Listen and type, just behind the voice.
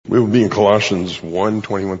We will be in Colossians 1,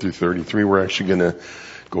 21 through 33. We're actually going to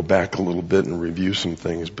go back a little bit and review some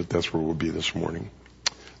things, but that's where we'll be this morning.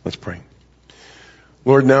 Let's pray.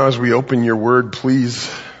 Lord, now as we open your word,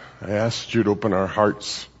 please, I ask you to open our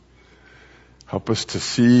hearts. Help us to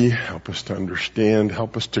see, help us to understand,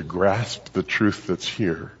 help us to grasp the truth that's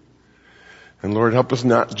here. And Lord, help us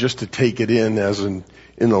not just to take it in as an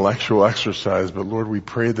intellectual exercise, but Lord, we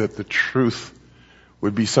pray that the truth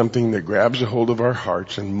would be something that grabs a hold of our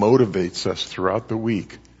hearts and motivates us throughout the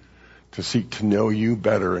week to seek to know you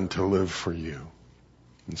better and to live for you.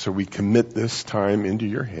 And so we commit this time into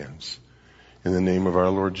your hands. In the name of our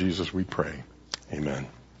Lord Jesus, we pray. Amen.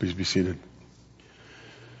 Please be seated.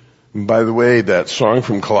 And by the way, that song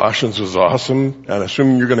from Colossians was awesome. And I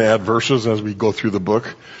assume you're going to add verses as we go through the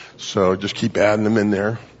book. So just keep adding them in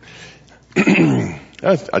there.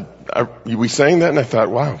 We sang that and I thought,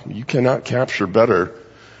 wow, you cannot capture better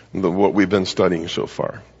what we've been studying so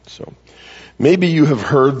far. So maybe you have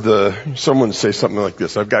heard someone say something like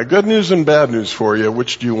this: I've got good news and bad news for you.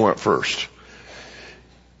 Which do you want first?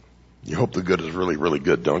 You hope the good is really, really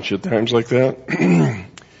good, don't you, at times like that?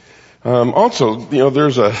 Also,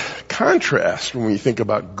 there's a contrast when we think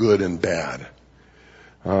about good and bad.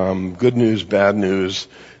 Good news, bad news.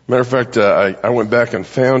 Matter of fact, I went back and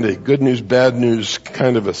found a good news, bad news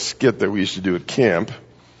kind of a skit that we used to do at camp.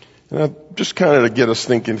 And just kind of to get us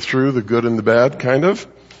thinking through the good and the bad, kind of.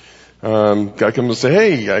 Guy comes and say,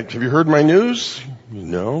 hey, have you heard my news?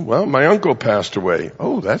 No. Well, my uncle passed away.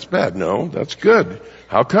 Oh, that's bad. No, that's good.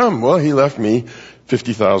 How come? Well, he left me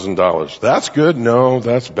 $50,000. That's good. No,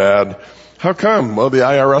 that's bad. How come? Well, the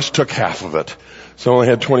IRS took half of it. So I only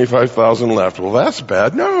had $25,000 left. Well, that's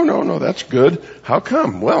bad. No, that's good. How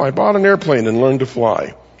come? Well, I bought an airplane and learned to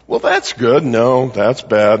fly. Well, that's good. No, that's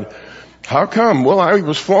bad. How come? Well, I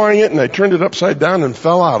was flying it and I turned it upside down and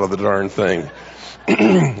fell out of the darn thing.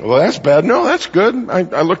 Well, that's bad. No, that's good.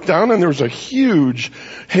 I looked down and there was a huge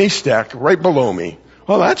haystack right below me.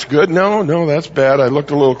 Well, that's good. No, that's bad. I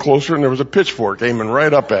looked a little closer and there was a pitchfork aiming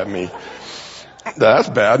right up at me. That's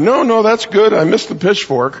bad. No, that's good. I missed the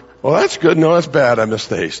pitchfork. Well, that's good. No, that's bad. I missed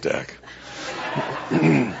the haystack.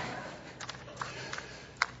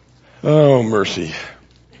 Oh, mercy.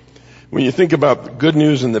 When you think about the good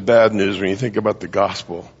news and the bad news, when you think about the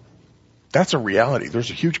gospel, that's a reality.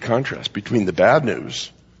 There's a huge contrast between the bad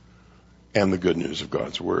news and the good news of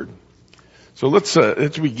God's word. So let's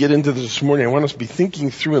as we get into this morning, I want us to be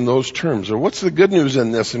thinking through in those terms. So what's the good news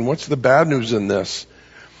in this and what's the bad news in this?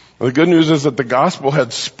 Well, the good news is that the gospel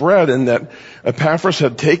had spread and that Epaphras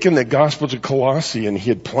had taken the gospel to Colossae and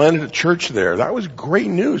he had planted a church there. That was great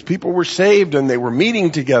news. People were saved and they were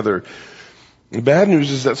meeting together. The bad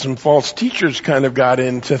news is that some false teachers kind of got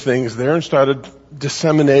into things there and started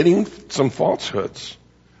disseminating some falsehoods.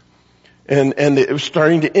 And it was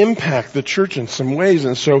starting to impact the church in some ways.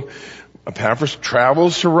 And so Epaphras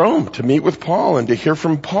travels to Rome to meet with Paul and to hear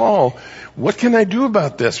from Paul. What can I do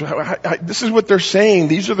about this? This is what they're saying.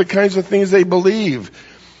 These are the kinds of things they believe.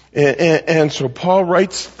 And so Paul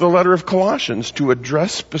writes the letter of Colossians to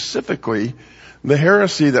address specifically the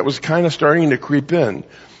heresy that was kind of starting to creep in.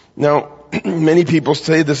 Now, many people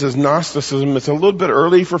say this is Gnosticism. It's a little bit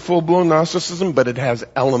early for full-blown Gnosticism, but it has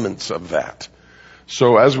elements of that.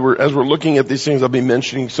 So as we're looking at these things, I'll be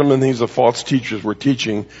mentioning some of the things the false teachers were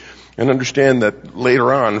teaching. And understand that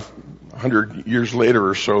later on, 100 years later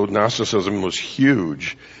or so, Gnosticism was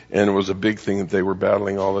huge, and it was a big thing that they were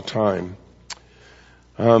battling all the time.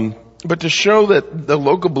 But to show that the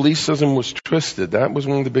local belief system was twisted, that was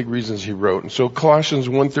one of the big reasons he wrote. And so Colossians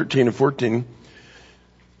 1:13 and 14,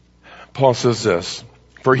 Paul says this: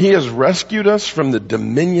 For he has rescued us from the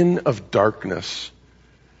dominion of darkness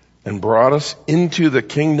and brought us into the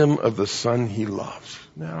kingdom of the Son he loves.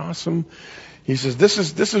 Isn't that awesome? He says, this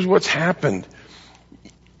is what's happened.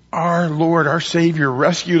 Our Lord, our Savior,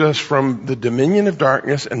 rescued us from the dominion of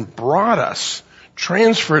darkness and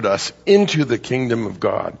transferred us into the kingdom of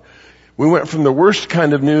God. We went from the worst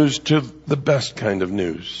kind of news to the best kind of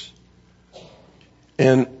news.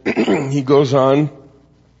 And he goes on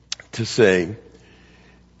to say,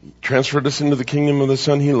 transferred us into the kingdom of the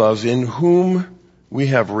Son he loves, in whom we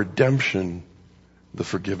have redemption, the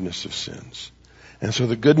forgiveness of sins. And so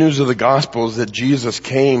the good news of the gospel is that Jesus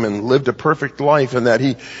came and lived a perfect life and that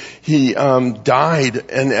he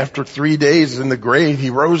died, and after 3 days in the grave,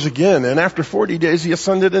 he rose again. And after 40 days, he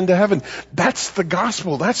ascended into heaven. That's the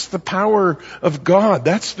gospel. That's the power of God.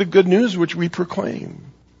 That's the good news which we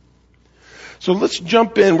proclaim. So let's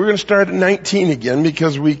jump in. We're going to start at 19 again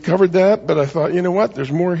because we covered that, but I thought, you know what?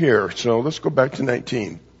 There's more here. So let's go back to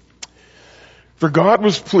 19. For God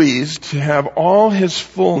was pleased to have all his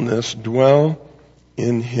fullness dwell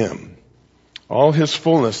in him. All his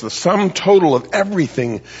fullness, the sum total of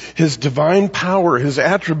everything, his divine power, his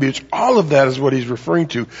attributes, all of that is what he's referring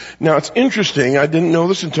to. Now it's interesting, I didn't know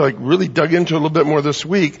this until I really dug into it a little bit more this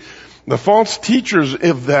week. The false teachers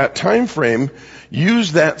of that time frame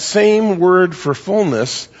used that same word for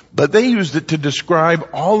fullness, but they used it to describe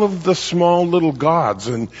all of the small little gods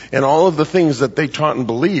and all of the things that they taught and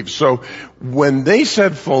believed. So when they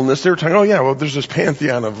said fullness, they were talking, oh yeah, well there's this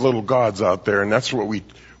pantheon of little gods out there, and that's what we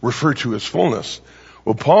refer to as fullness.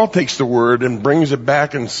 Well, Paul takes the word and brings it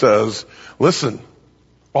back and says, listen,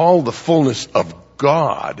 all the fullness of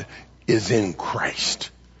God is in Christ.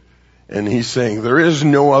 And he's saying there is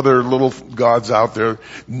no other little gods out there.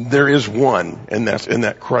 There is one, and that's in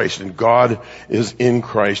that Christ. And God is in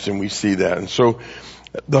Christ, and we see that. And so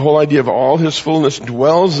the whole idea of all his fullness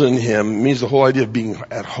dwells in him means the whole idea of being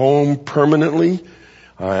at home permanently.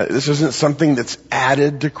 This isn't something that's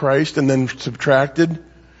added to Christ and then subtracted.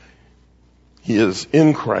 He is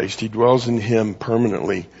in Christ. He dwells in him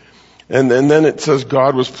permanently. And then it says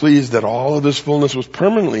God was pleased that all of his fullness was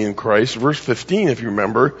permanently in Christ. Verse 15, if you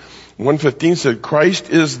remember, 1:15 said, Christ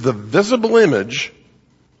is the visible image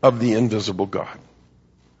of the invisible God.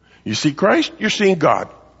 You see Christ, you're seeing God.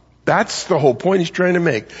 That's the whole point he's trying to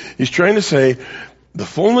make. He's trying to say the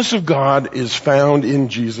fullness of God is found in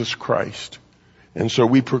Jesus Christ. And so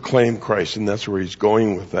we proclaim Christ, and that's where he's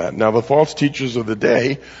going with that. Now, the false teachers of the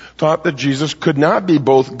day taught that Jesus could not be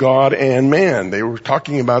both God and man. They were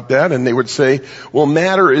talking about that, and they would say, well,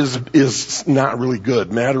 matter is not really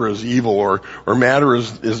good. Matter is evil, or matter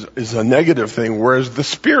is a negative thing, whereas the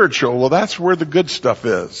spiritual, well, that's where the good stuff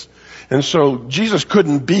is. And so Jesus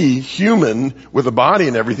couldn't be human with a body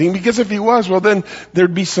and everything, because if he was, well, then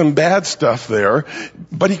there'd be some bad stuff there,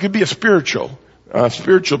 but he could be a spiritual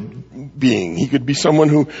being. He could be someone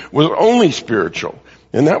who was only spiritual.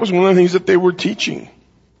 And that was one of the things that they were teaching.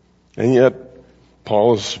 And yet,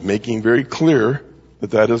 Paul is making very clear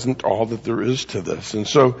that that isn't all that there is to this. And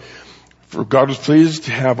so, for God was pleased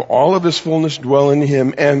to have all of his fullness dwell in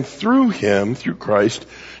him, and through him, through Christ,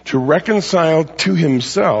 to reconcile to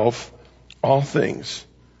himself all things,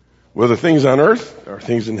 whether things on earth or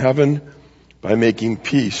things in heaven, by making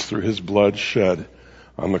peace through his blood shed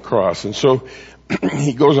on the cross. And so,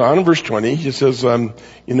 he goes on in verse 20, he says,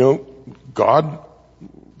 God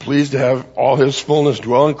pleased to have all his fullness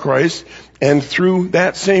dwell in Christ, and through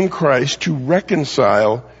that same Christ to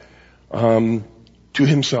reconcile to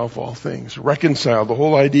himself all things. Reconcile, the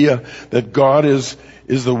whole idea that God is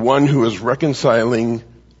the one who is reconciling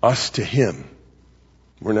us to him.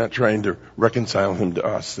 We're not trying to reconcile him to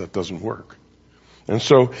us. That doesn't work. And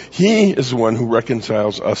so he is the one who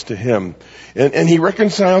reconciles us to him. And he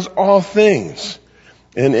reconciles all things.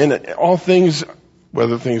 And all things,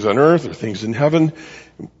 whether things on earth or things in heaven,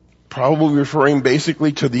 probably referring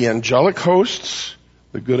basically to the angelic hosts,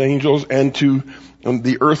 the good angels, and to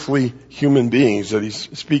the earthly human beings that he's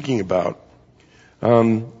speaking about,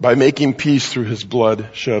 by making peace through his blood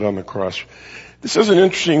shed on the cross. This is an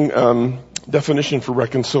interesting definition for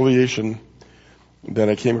reconciliation that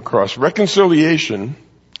I came across. Reconciliation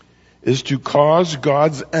is to cause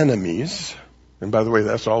God's enemies, and by the way,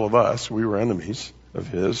 that's all of us, we were enemies of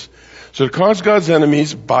his. So to cause God's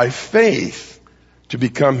enemies by faith to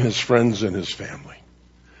become his friends and his family.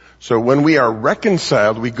 So when we are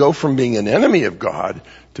reconciled, we go from being an enemy of God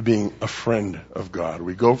to being a friend of God.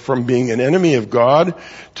 We go from being an enemy of God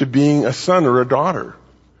to being a son or a daughter,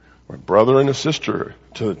 or a brother and a sister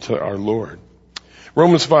to our Lord.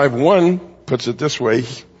 Romans 5:1 puts it this way: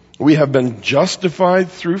 we have been justified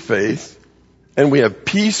through faith, and we have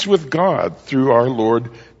peace with God through our Lord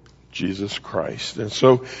Jesus Christ. And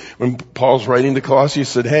so when Paul's writing to Colossae, he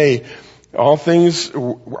said, hey, all things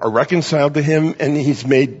are reconciled to him, and he's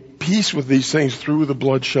made peace with these things through the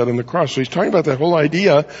blood shed on the cross. So he's talking about that whole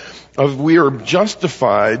idea of we are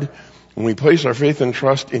justified when we place our faith and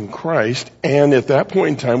trust in Christ, and at that point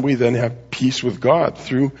in time we then have peace with God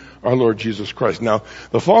through our Lord Jesus Christ. Now,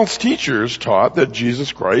 the false teachers taught that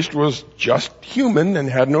Jesus Christ was just human and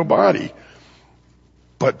had no body.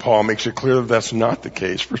 But Paul makes it clear that that's not the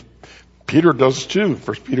case. Peter does too.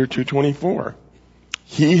 1 Peter 2:24.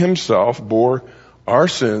 He himself bore our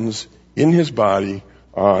sins in his body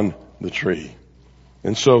on the tree.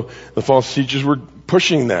 And so the false teachers were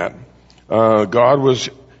pushing that. God was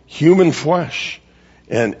human flesh,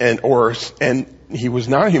 and he was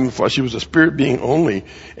not human flesh. He was a spirit being only.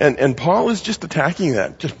 And Paul is just attacking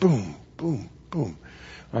that. Just boom, boom, boom.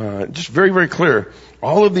 Just very, very clear.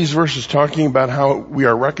 All of these verses talking about how we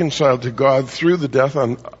are reconciled to God through the death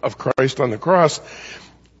of Christ on the cross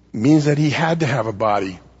means that he had to have a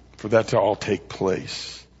body for that to all take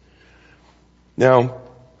place. Now,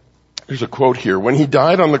 there's a quote here. When he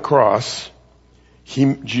died on the cross,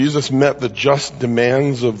 Jesus met the just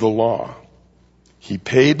demands of the law. He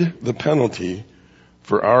paid the penalty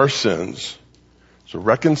for our sins. So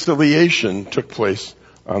reconciliation took place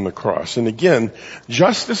on the cross. And again,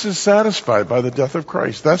 justice is satisfied by the death of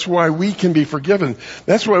Christ. That's why we can be forgiven.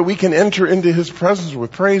 That's why we can enter into his presence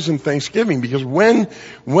with praise and thanksgiving. Because when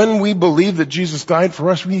we believe that Jesus died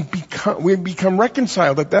for us, we become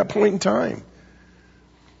reconciled at that point in time.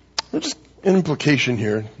 There's just an implication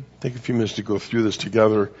here. Take a few minutes to go through this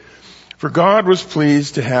together. For God was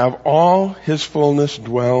pleased to have all his fullness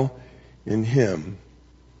dwell in him,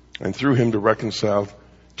 and through him to reconcile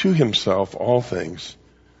to himself all things,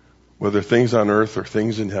 whether things on earth or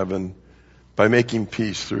things in heaven, by making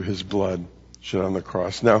peace through his blood shed on the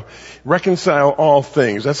cross. Now, reconcile all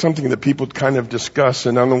things. That's something that people kind of discuss.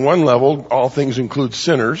 And on the one level, all things include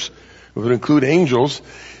sinners. It would include angels.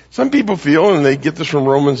 Some people feel, and they get this from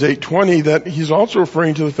Romans 8:20, that he's also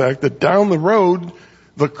referring to the fact that down the road,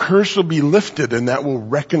 the curse will be lifted, and that will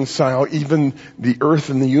reconcile even the earth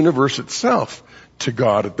and the universe itself to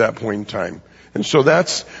God at that point in time. And so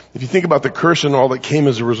that's, if you think about the curse and all that came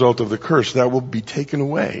as a result of the curse, that will be taken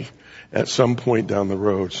away at some point down the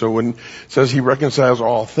road. So when it says he reconciles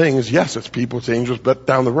all things, yes, it's people, it's angels, but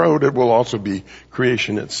down the road it will also be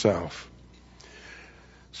creation itself.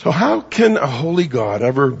 So how can a holy God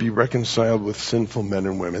ever be reconciled with sinful men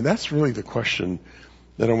and women? That's really the question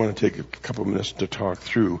that I want to take a couple of minutes to talk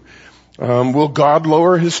through. Will God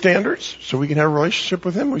lower his standards so we can have a relationship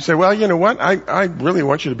with him? We say, well, you know what? I really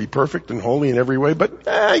want you to be perfect and holy in every way, but,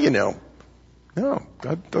 no,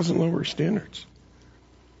 God doesn't lower his standards.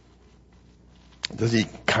 Does he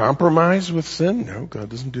compromise with sin? No, God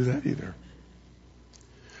doesn't do that either.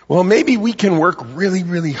 Well, maybe we can work really,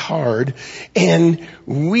 really hard and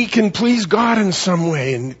we can please God in some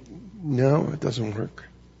way. And no, it doesn't work.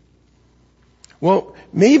 Well,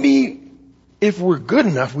 maybe if we're good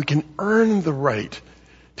enough, we can earn the right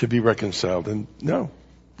to be reconciled. And no,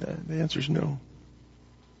 the answer is no.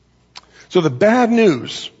 So the bad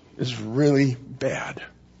news is really bad.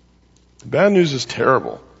 The bad news is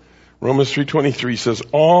terrible. Romans 3:23 says,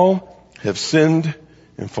 all have sinned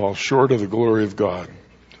and fall short of the glory of God.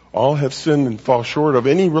 All have sinned and fall short of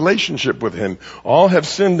any relationship with him. All have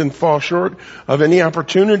sinned and fall short of any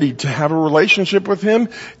opportunity to have a relationship with him,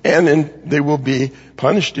 and they will be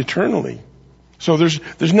punished eternally. So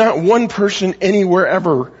there's not one person anywhere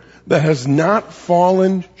ever that has not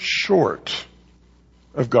fallen short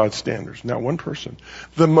of God's standards. Not one person.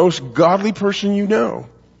 The most godly person you know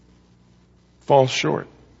falls short.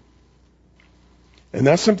 And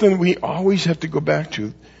that's something we always have to go back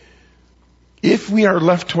to. If we are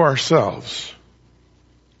left to ourselves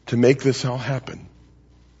to make this all happen,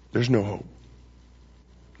 there's no hope.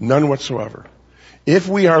 None whatsoever. If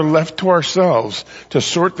we are left to ourselves to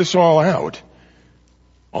sort this all out,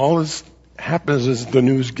 all that happens is the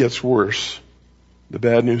news gets worse. The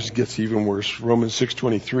bad news gets even worse. Romans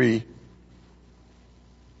 6:23,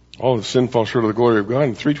 all of sin falls short of the glory of God.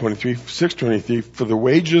 And 6:23, for the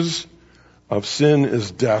wages of sin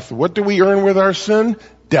is death. What do we earn with our sin?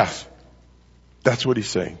 Death. That's what he's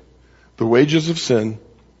saying. The wages of sin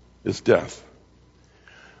is death.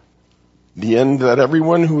 The end that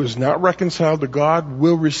everyone who is not reconciled to God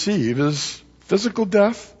will receive is physical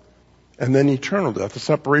death and then eternal death, a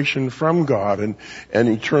separation from God and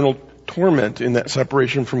eternal torment in that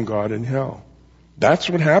separation from God in hell. That's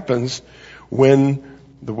what happens when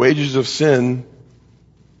the wages of sin,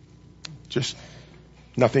 just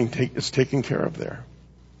nothing is taken care of there.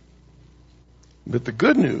 But the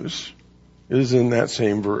good news is in that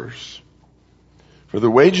same verse. For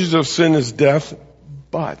the wages of sin is death,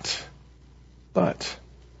 but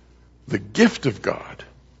the gift of God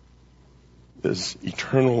is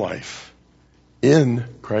eternal life in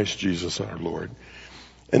Christ Jesus our Lord.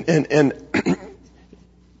 And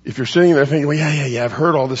if you're sitting there thinking, well, yeah, I've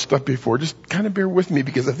heard all this stuff before, just kind of bear with me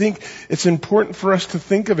because I think it's important for us to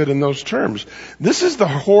think of it in those terms. This is the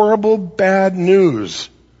horrible bad news.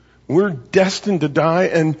 We're destined to die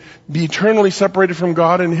and be eternally separated from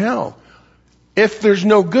God in hell. If there's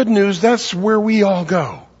no good news, that's where we all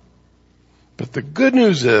go. But the good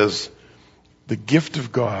news is the gift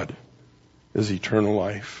of God is eternal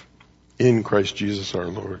life in Christ Jesus our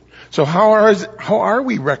Lord. So how are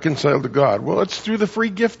we reconciled to God? Well, it's through the free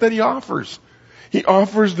gift that he offers. He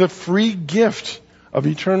offers the free gift of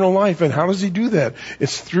eternal life. And how does he do that?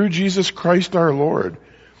 It's through Jesus Christ our Lord.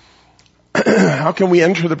 How can we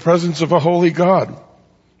enter the presence of a holy God,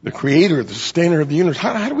 the creator, the sustainer of the universe?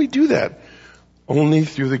 How do we do that? Only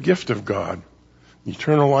through the gift of God,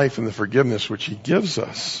 eternal life and the forgiveness which he gives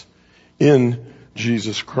us in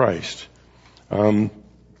Jesus Christ. The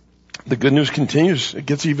good news continues. It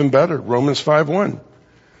gets even better. Romans 5:1.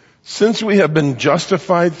 Since we have been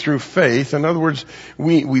justified through faith, in other words,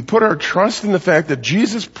 we put our trust in the fact that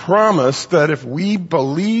Jesus promised that if we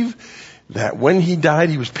believe that when He died,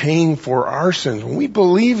 He was paying for our sins. When we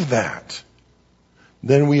believe that,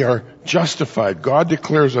 then we are justified. God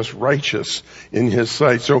declares us righteous in His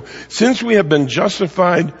sight. So since we have been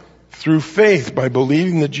justified through faith by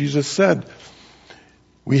believing that Jesus said,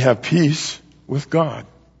 we have peace with God.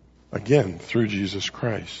 Again, through Jesus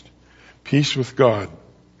Christ. Peace with God.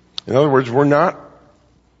 In other words, we're not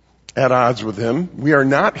at odds with Him. We are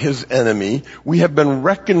not His enemy. We have been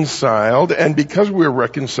reconciled, and because we're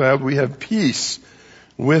reconciled, we have peace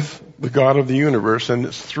with the God of the universe, and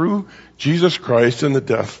it's through Jesus Christ and the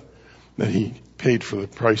death that He paid for the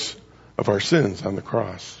price of our sins on the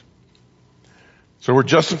cross. So we're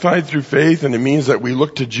justified through faith, and it means that we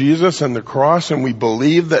look to Jesus and the cross and we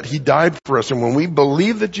believe that He died for us. And when we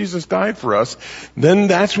believe that Jesus died for us, then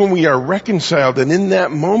that's when we are reconciled. And in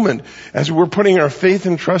that moment, as we're putting our faith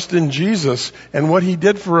and trust in Jesus and what He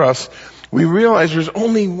did for us, we realize there's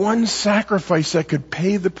only one sacrifice that could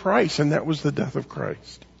pay the price, and that was the death of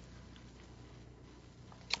Christ.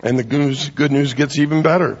 And the good news gets even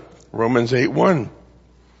better. Romans 8:1.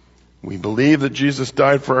 We believe that Jesus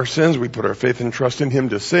died for our sins. We put our faith and trust in Him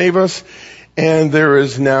to save us. And there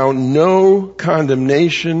is now no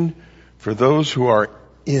condemnation for those who are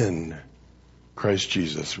in Christ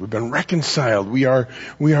Jesus. We've been reconciled. We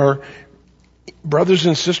are brothers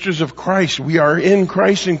and sisters of Christ. We are in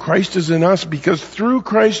Christ, and Christ is in us, because through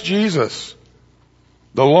Christ Jesus,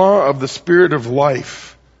 the law of the Spirit of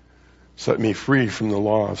life set me free from the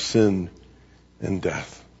law of sin and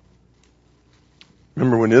death.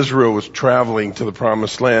 Remember when Israel was traveling to the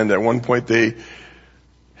Promised Land, at one point they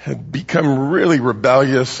had become really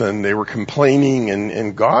rebellious and they were complaining,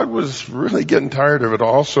 and God was really getting tired of it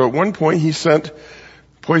all. So at one point He sent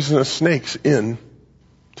poisonous snakes in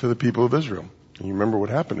to the people of Israel. And you remember what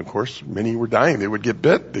happened, of course. Many were dying. They would get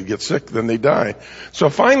bit, they'd get sick, then they'd die. So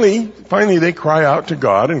finally they cry out to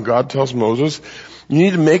God, and God tells Moses, you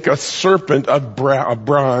need to make a serpent of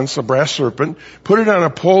bronze, a brass serpent, put it on a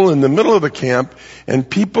pole in the middle of the camp, and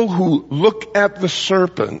people who look at the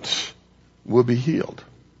serpent will be healed.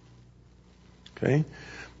 Okay?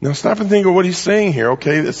 Now stop and think of what He's saying here,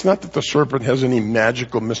 okay? It's not that the serpent has any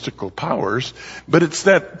magical, mystical powers, but it's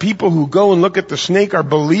that people who go and look at the snake are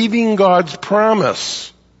believing God's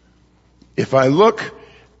promise. If I look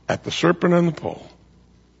at the serpent on the pole,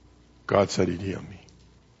 God said He'd heal me.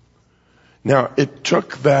 Now, it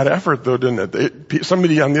took that effort though, didn't it?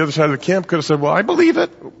 Somebody on the other side of the camp could have said, well, I believe it,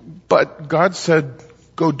 but God said,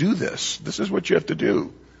 go do this. This is what you have to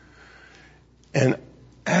do. And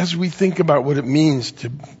as we think about what it means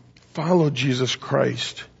to follow Jesus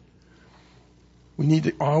Christ, we need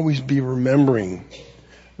to always be remembering.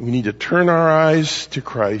 We need to turn our eyes to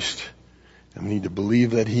Christ, and we need to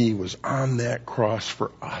believe that He was on that cross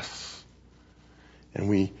for us.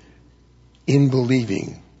 And in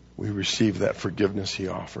believing, we receive that forgiveness He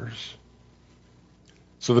offers.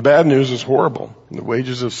 So the bad news is horrible. The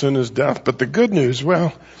wages of sin is death. But the good news,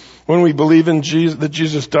 well, when we believe in Jesus, that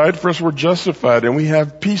Jesus died for us, we're justified and we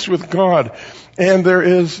have peace with God. And there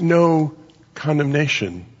is no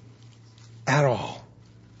condemnation at all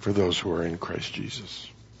for those who are in Christ Jesus.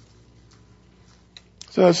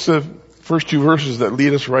 So that's the first two verses that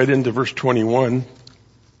lead us right into verse 21.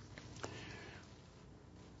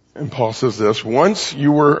 And Paul says this, once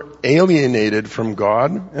you were alienated from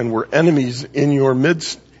God and were enemies in your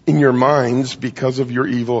midst, in your minds because of your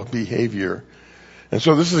evil behavior. And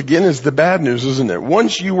so this is the bad news, isn't it?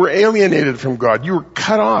 Once you were alienated from God, you were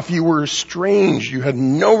cut off, you were estranged, you had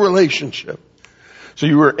no relationship. So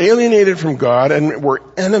you were alienated from God and were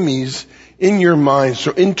enemies in your minds.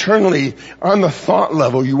 So internally, on the thought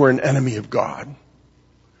level, you were an enemy of God.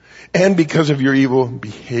 And because of your evil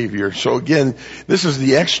behavior. So again, this is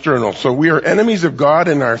the external. So we are enemies of God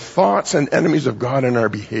in our thoughts and enemies of God in our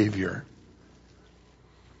behavior.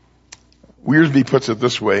 Wiersbe puts it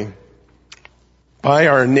this way. By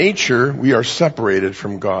our nature, we are separated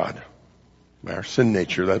from God. By our sin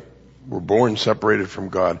nature, that we're born separated from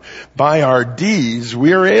God. By our deeds,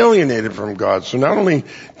 we are alienated from God. So not only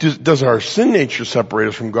does our sin nature separate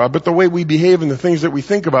us from God, but the way we behave and the things that we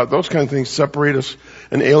think about, those kind of things separate us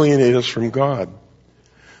and alienate us from God.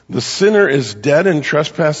 The sinner is dead in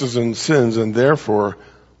trespasses and sins and therefore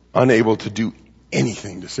unable to do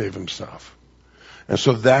anything to save himself. And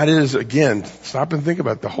so that is, again, stop and think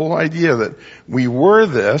about the whole idea that we were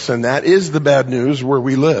this, and that is the bad news where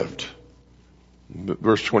we lived. But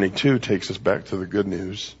verse 22 takes us back to the good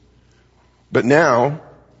news. But now,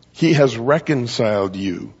 he has reconciled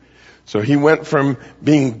you. So he went from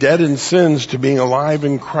being dead in sins to being alive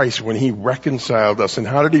in Christ when he reconciled us. And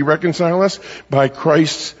how did he reconcile us? By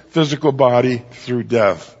Christ's physical body through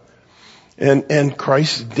death. And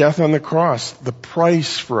Christ's death on the cross, the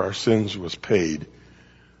price for our sins was paid.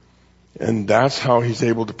 And that's how he's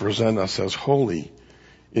able to present us as holy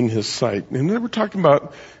in his sight. And then we're talking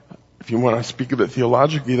about, if you want to speak of it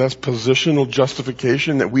theologically, that's positional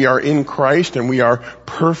justification, that we are in Christ and we are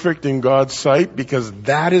perfect in God's sight because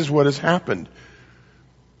that is what has happened.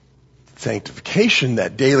 Sanctification,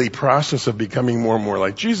 that daily process of becoming more and more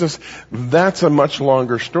like Jesus, that's a much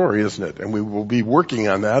longer story, isn't it? And we will be working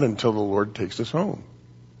on that until the Lord takes us home.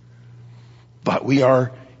 But we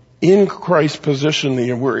are in Christ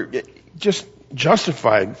positionally, and we're just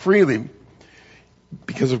justified freely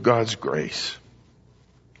because of God's grace.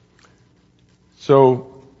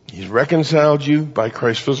 So he's reconciled you by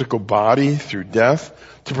Christ's physical body through death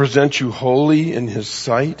to present you holy in his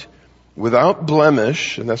sight, without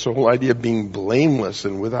blemish, and that's the whole idea of being blameless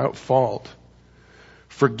and without fault,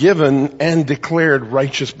 forgiven and declared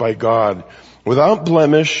righteous by God, without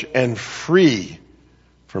blemish and free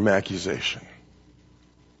from accusation.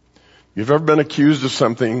 You've ever been accused of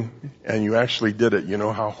something and you actually did it, you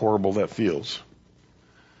know how horrible that feels.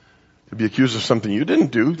 To be accused of something you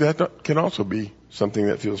didn't do, that can also be something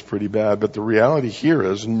that feels pretty bad. But the reality here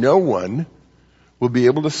is no one will be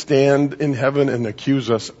able to stand in heaven and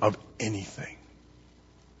accuse us of anything.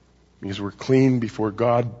 Because we're clean before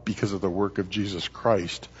God because of the work of Jesus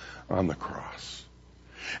Christ on the cross.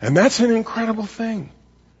 And that's an incredible thing.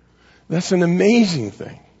 That's an amazing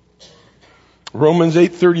thing. Romans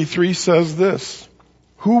 8:33 says this,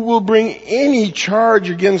 who will bring any charge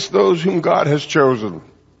against those whom God has chosen?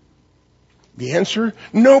 The answer,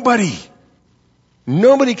 nobody.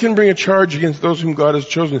 Nobody can bring a charge against those whom God has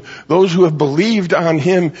chosen, those who have believed on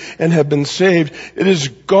him and have been saved. It is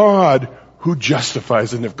God who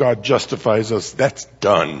justifies, and if God justifies us, that's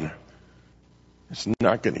done. It's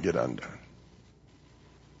not going to get undone.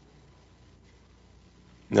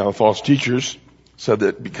 Now, the false teachers said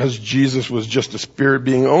that because Jesus was just a spirit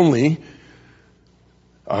being only,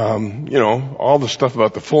 all the stuff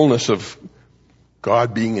about the fullness of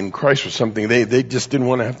God being in Christ was something they just didn't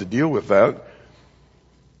want to have to deal with that.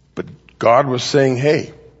 But God was saying,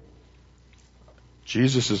 hey,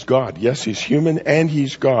 Jesus is God. Yes, he's human and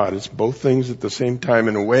he's God. It's both things at the same time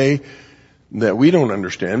in a way that we don't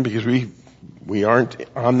understand because we aren't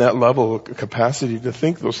on that level of capacity to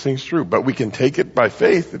think those things through. But we can take it by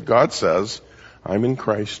faith that God says, I'm in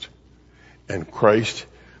Christ and Christ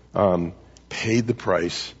paid the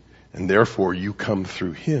price and therefore you come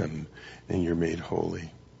through him and you're made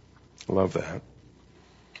holy. I love that.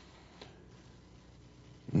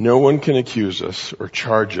 No one can accuse us or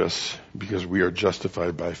charge us because we are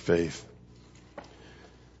justified by faith.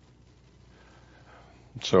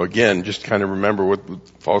 So again, just kind of remember what the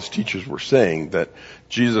false teachers were saying, that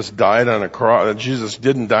Jesus died on a cross. Jesus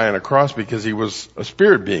didn't die on a cross because he was a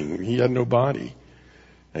spirit being. He had no body.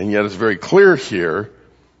 And yet it's very clear here.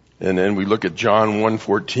 And then we look at John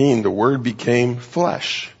 1:14, the Word became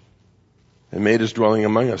flesh and made his dwelling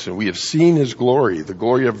among us. And we have seen his glory, the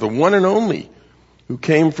glory of the one and only who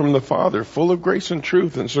came from the Father, full of grace and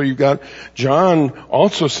truth. And so you got John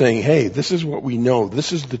also saying, hey, this is what we know.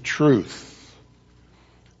 This is the truth.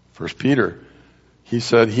 1 Peter, he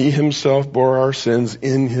said he himself bore our sins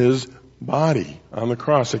in his body on the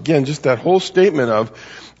cross. Again, just that whole statement of,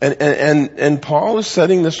 and Paul is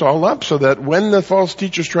setting this all up so that when the false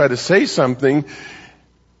teachers try to say something,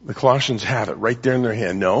 the Colossians have it right there in their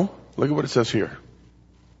hand. No, look at what it says here.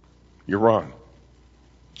 You're wrong.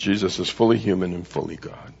 Jesus is fully human and fully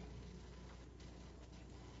God.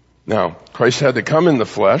 Now, Christ had to come in the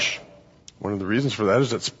flesh. One of the reasons for that is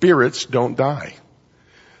that spirits don't die.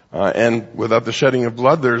 And without the shedding of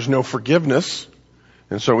blood, there's no forgiveness.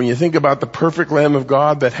 And so when you think about the perfect Lamb of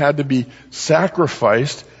God that had to be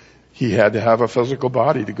sacrificed, he had to have a physical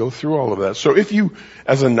body to go through all of that. So if you,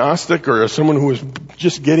 as a Gnostic or as someone who is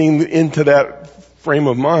just getting into that frame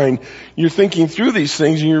of mind, you're thinking through these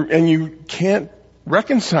things and you can't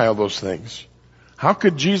reconcile those things. How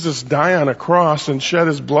could Jesus die on a cross and shed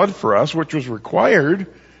his blood for us, which was required,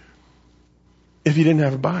 if he didn't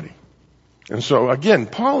have a body? And so again,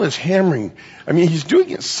 Paul is hammering. I mean, he's doing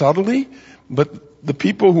it subtly, but the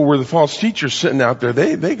people who were the false teachers sitting out there,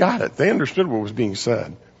 they got it. They understood what was being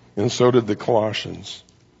said. And so did the Colossians.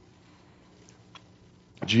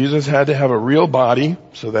 Jesus had to have a real body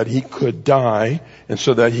so that he could die and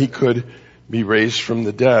so that he could be raised from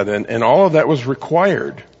the dead. And all of that was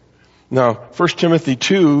required. Now, 1 Timothy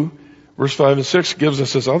 2, verse 5 and 6 gives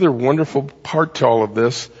us this other wonderful part to all of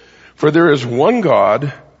this. For there is one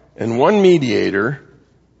God and one mediator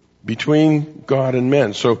between God and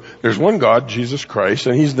men. So there's one God, Jesus Christ,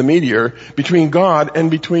 and He's the mediator between God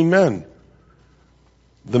and between men.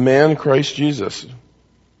 The man Christ Jesus,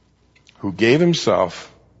 who gave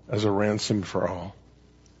Himself as a ransom for all.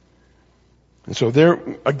 And so there,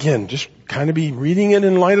 again, just kind of be reading it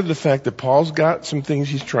in light of the fact that Paul's got some things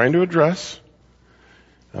he's trying to address.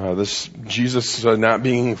 This Jesus not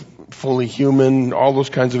being fully human, all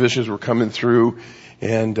those kinds of issues were coming through.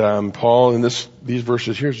 And Paul in these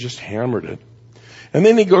verses here has just hammered it. And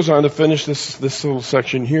then he goes on to finish this little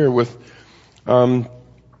section here with,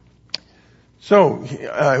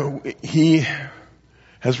 he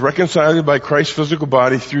has reconciled you by Christ's physical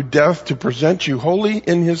body through death to present you holy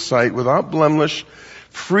in His sight, without blemish,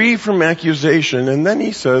 free from accusation. And then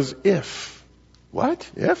he says, if. What?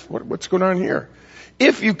 If? What's going on here?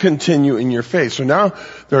 If you continue in your faith. So now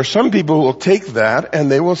there are some people who will take that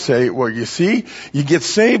and they will say, well, you see, you get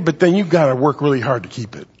saved, but then you've got to work really hard to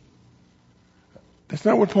keep it. That's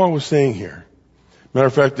not what Paul was saying here. Matter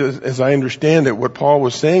of fact, as I understand it, what Paul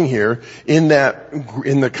was saying here, in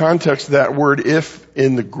the context of that word if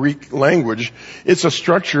in the Greek language, it's a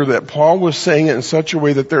structure that Paul was saying it in such a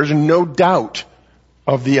way that there's no doubt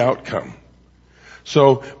of the outcome.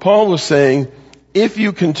 So Paul was saying, if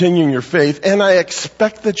you continue in your faith, and I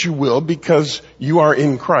expect that you will because you are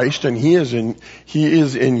in Christ and He is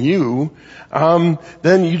in you,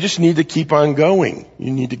 then you just need to keep on going.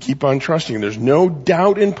 You need to keep on trusting. There's no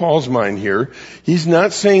doubt in Paul's mind here. He's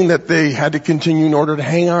not saying that they had to continue in order to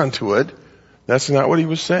hang on to it. That's not what he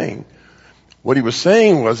was saying. What he was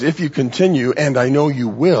saying was, if you continue, and I know you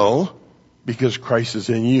will, because Christ is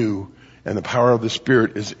in you and the power of the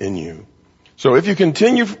Spirit is in you. So if you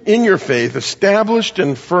continue in your faith, established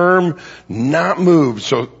and firm, not moved.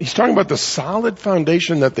 So he's talking about the solid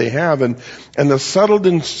foundation that they have and the settled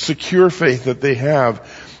and secure faith that they have.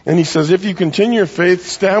 And he says, if you continue your faith,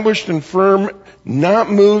 established and firm,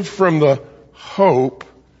 not moved from the hope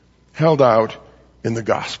held out in the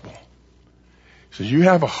gospel. He says, you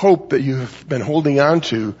have a hope that you have been holding on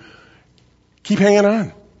to. Keep hanging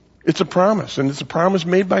on. It's a promise, and it's a promise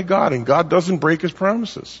made by God, and God doesn't break His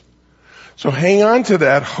promises. So hang on to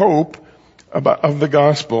that hope of the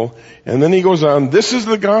gospel. And then he goes on, this is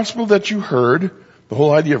the gospel that you heard, the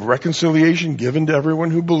whole idea of reconciliation given to everyone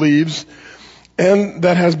who believes, and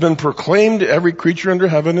that has been proclaimed to every creature under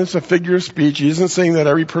heaven. It's a figure of speech. He isn't saying that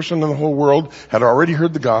every person in the whole world had already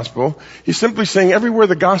heard the gospel. He's simply saying everywhere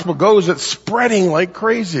the gospel goes, it's spreading like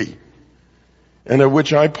crazy. And of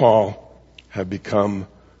which I, Paul, have become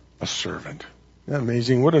a servant. Isn't that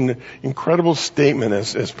amazing? What an incredible statement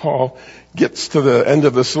as Paul gets to the end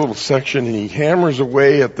of this little section and he hammers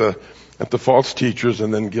away at the false teachers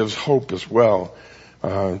and then gives hope as well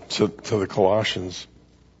to the Colossians.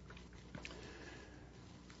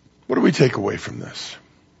 What do we take away from this?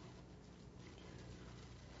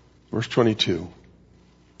 Verse 22.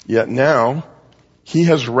 Yet now He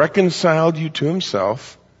has reconciled you to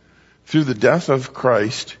Himself through the death of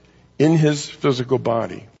Christ in His physical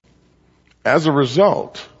body. As a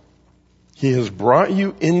result, He has brought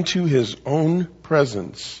you into His own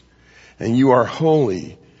presence, and you are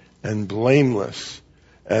holy and blameless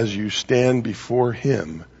as you stand before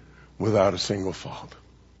Him without a single fault.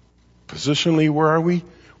 Positionally, where are we?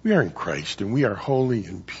 We are in Christ, and we are holy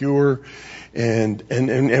and pure, and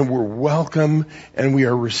we're welcome, and we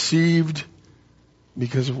are received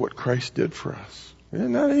because of what Christ did for us.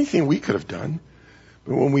 And not anything we could have done,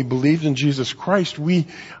 but when we believed in Jesus Christ, we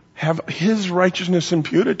have His righteousness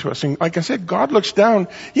imputed to us. And like I said, God looks down.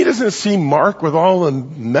 He doesn't see Mark with all the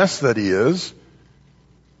mess that he is.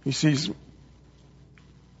 He sees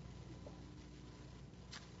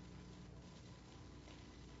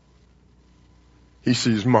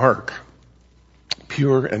Mark,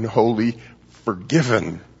 pure and holy,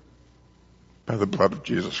 forgiven by the blood of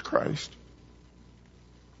Jesus Christ.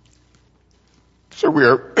 So we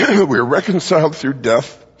are reconciled through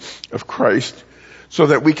death of Christ, so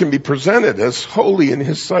that we can be presented as holy in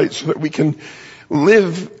His sight, so that we can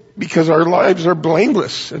live because our lives are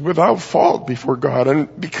blameless and without fault before God,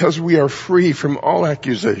 and because we are free from all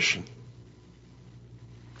accusation.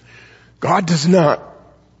 God does not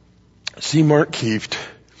see Mark Kieft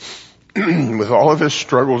with all of his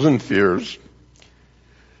struggles and fears.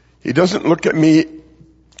 He doesn't look at me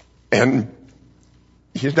and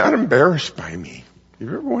He's not embarrassed by me. Have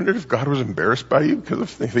you ever wondered if God was embarrassed by you because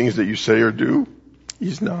of the things that you say or do?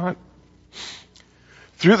 He's not.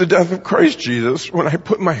 Through the death of Christ Jesus, when I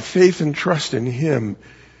put my faith and trust in Him,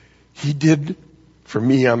 He did for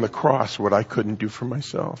me on the cross what I couldn't do for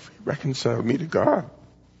myself. He reconciled me to God.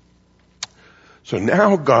 So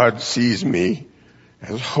now God sees me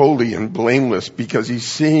as holy and blameless because he's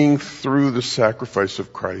seeing through the sacrifice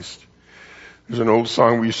of Christ. There's an old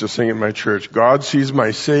song we used to sing in my church. God sees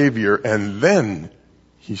my Savior and then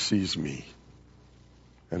he sees me.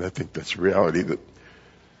 And I think that's the reality that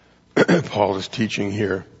Paul is teaching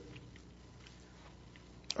here.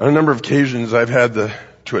 On a number of occasions I've had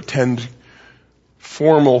to attend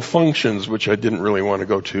formal functions, which I didn't really want to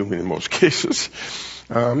go to in most cases.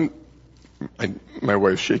 My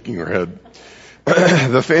wife's shaking her head.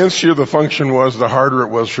 The fancier the function was, the harder it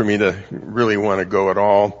was for me to really want to go at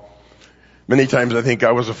all. Many times I think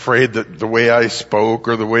I was afraid that the way I spoke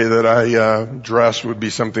or the way that I dressed would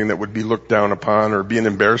be something that would be looked down upon or be an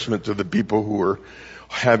embarrassment to the people who were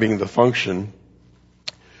having the function.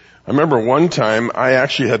 I remember one time I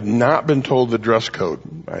actually had not been told the dress code.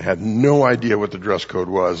 I had no idea what the dress code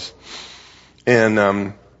was. And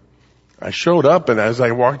I showed up, and as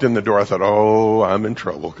I walked in the door, I thought, oh, I'm in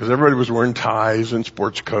trouble, because everybody was wearing ties and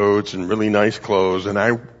sports coats and really nice clothes, and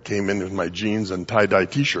I came in with my jeans and tie-dye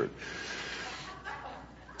t-shirt.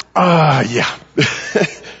 Yeah.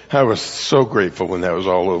 I was so grateful when that was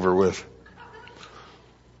all over with.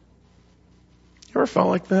 You ever felt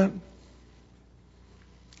like that?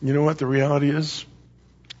 You know what the reality is?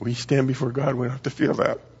 We stand before God, we don't have to feel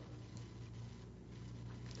that.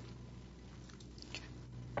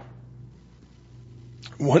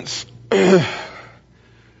 Once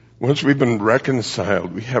we've been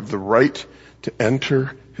reconciled, we have the right to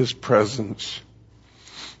enter his presence.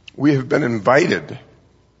 We have been invited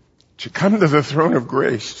to come to the throne of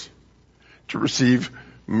grace, to receive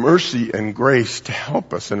mercy and grace to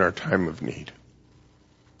help us in our time of need.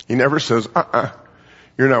 He never says,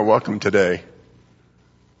 you're not welcome today.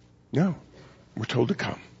 No, we're told to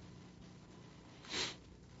come.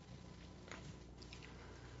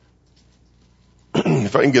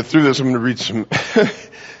 If I can get through this, I'm going to read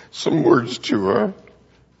some words to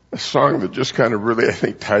a song that just kind of really, I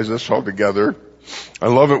think, ties us all together. I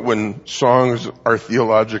love it when songs are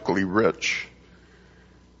theologically rich,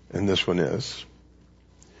 and this one is.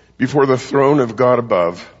 Before the throne of God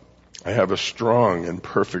above, I have a strong and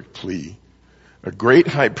perfect plea. A great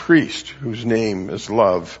high priest whose name is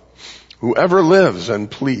love, who ever lives and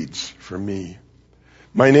pleads for me.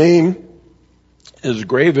 My name is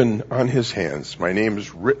graven on his hands. My name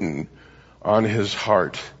is written on his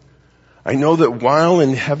heart. I know that while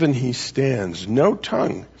in heaven he stands, no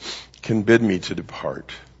tongue can bid me to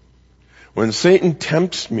depart. When Satan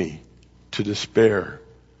tempts me to despair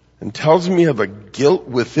and tells me of a guilt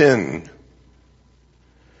within,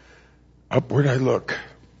 upward I look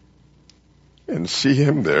and see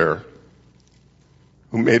him there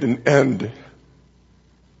who made an end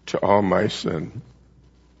to all my sin.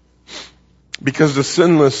 Because the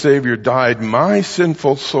sinless Savior died, my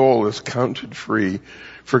sinful soul is counted free.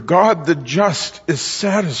 For God the just is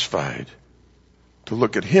satisfied to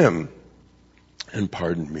look at him and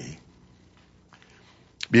pardon me.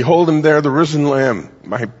 Behold him there, the risen Lamb,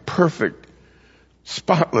 my perfect,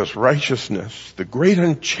 spotless righteousness, the great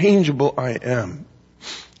unchangeable I am,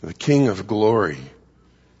 the King of glory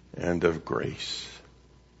and of grace.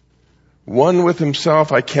 One with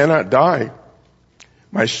himself, I cannot die.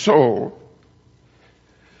 My soul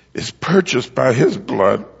is purchased by his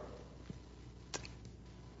blood.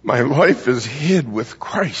 My life is hid with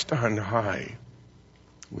Christ on high,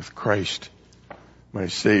 with Christ, my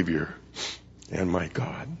Savior and my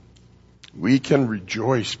God. We can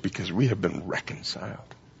rejoice because we have been reconciled.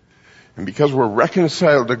 And because we're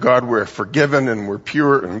reconciled to God, we're forgiven and we're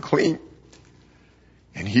pure and clean.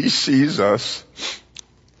 And he sees us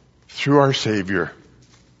through our Savior.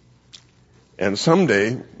 And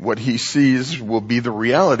someday, what he sees will be the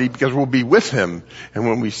reality because we'll be with him. And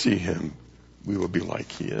when we see him, we will be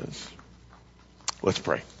like he is. Let's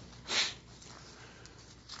pray.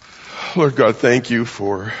 Lord God, thank you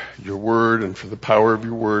for your word and for the power of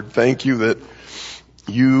your word. Thank you that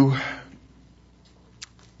you're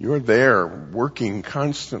there working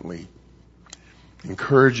constantly,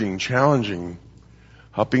 encouraging, challenging,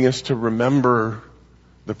 helping us to remember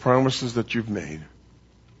the promises that you've made.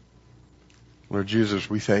 Lord Jesus,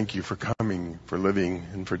 we thank you for coming, for living,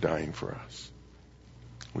 and for dying for us.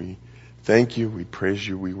 We thank you, we praise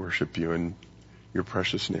you, we worship you. In your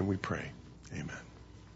precious name we pray. Amen.